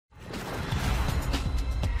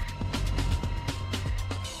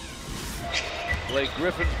Blake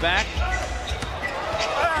Griffin's back.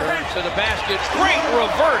 Turns to the basket. Great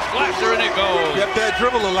reverse. Glasser, and it goes. Kept that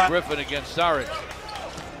dribble a lot. Griffin against Saric.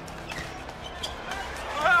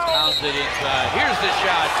 Pounds it inside. Here's the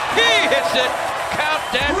shot. He hits it. Count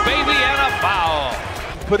that baby and a foul.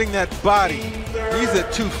 Putting that body, he's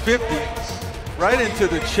at 250, right into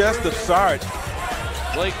the chest of Saric.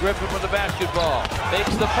 Blake Griffin with the basketball.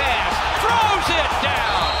 Makes the pass. Throws it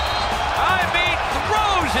down. I mean,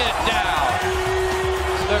 throws it down.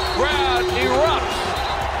 The crowd erupts.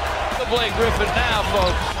 The Blake Griffin now,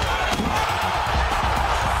 folks.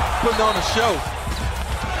 Putting on a show.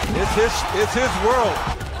 It's his world.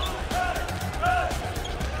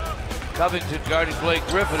 Covington guarding Blake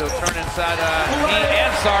Griffin, who'll turn inside he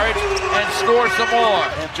and Saric and score some more.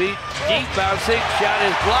 And beat deep bouncing. Shot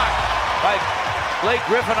is blocked by Blake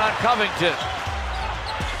Griffin on Covington.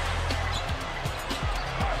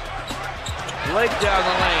 Blake down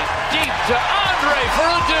the lane. Deep to Andre for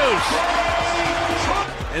a deuce.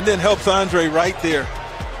 And then helps Andre right there.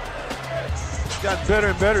 He's gotten better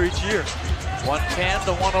and better each year. 110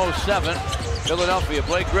 to 107. Philadelphia.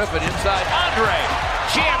 Blake Griffin inside. Andre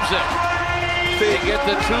jams it. They get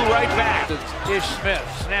the two right back. Ish Smith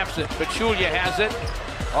snaps it. Pachulia has it.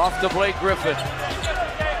 Off to Blake Griffin.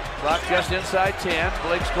 Clock just inside 10.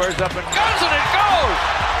 Blake squares up and goes, and it goes!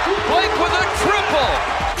 Blake with a triple!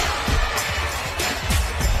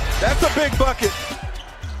 That's a big bucket.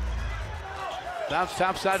 Bounce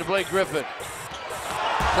top side to Blake Griffin.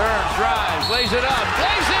 Turns, drives, lays it up,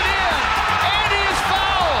 lays it in! And he is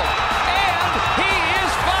fouled! And he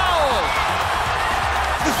is fouled!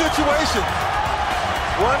 The situation.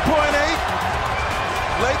 1.8.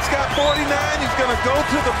 Blake's got 49. He's going to go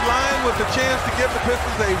to the line with a chance to give the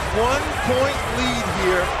Pistons a 1-point lead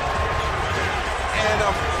here and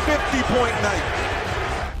a 50-point night.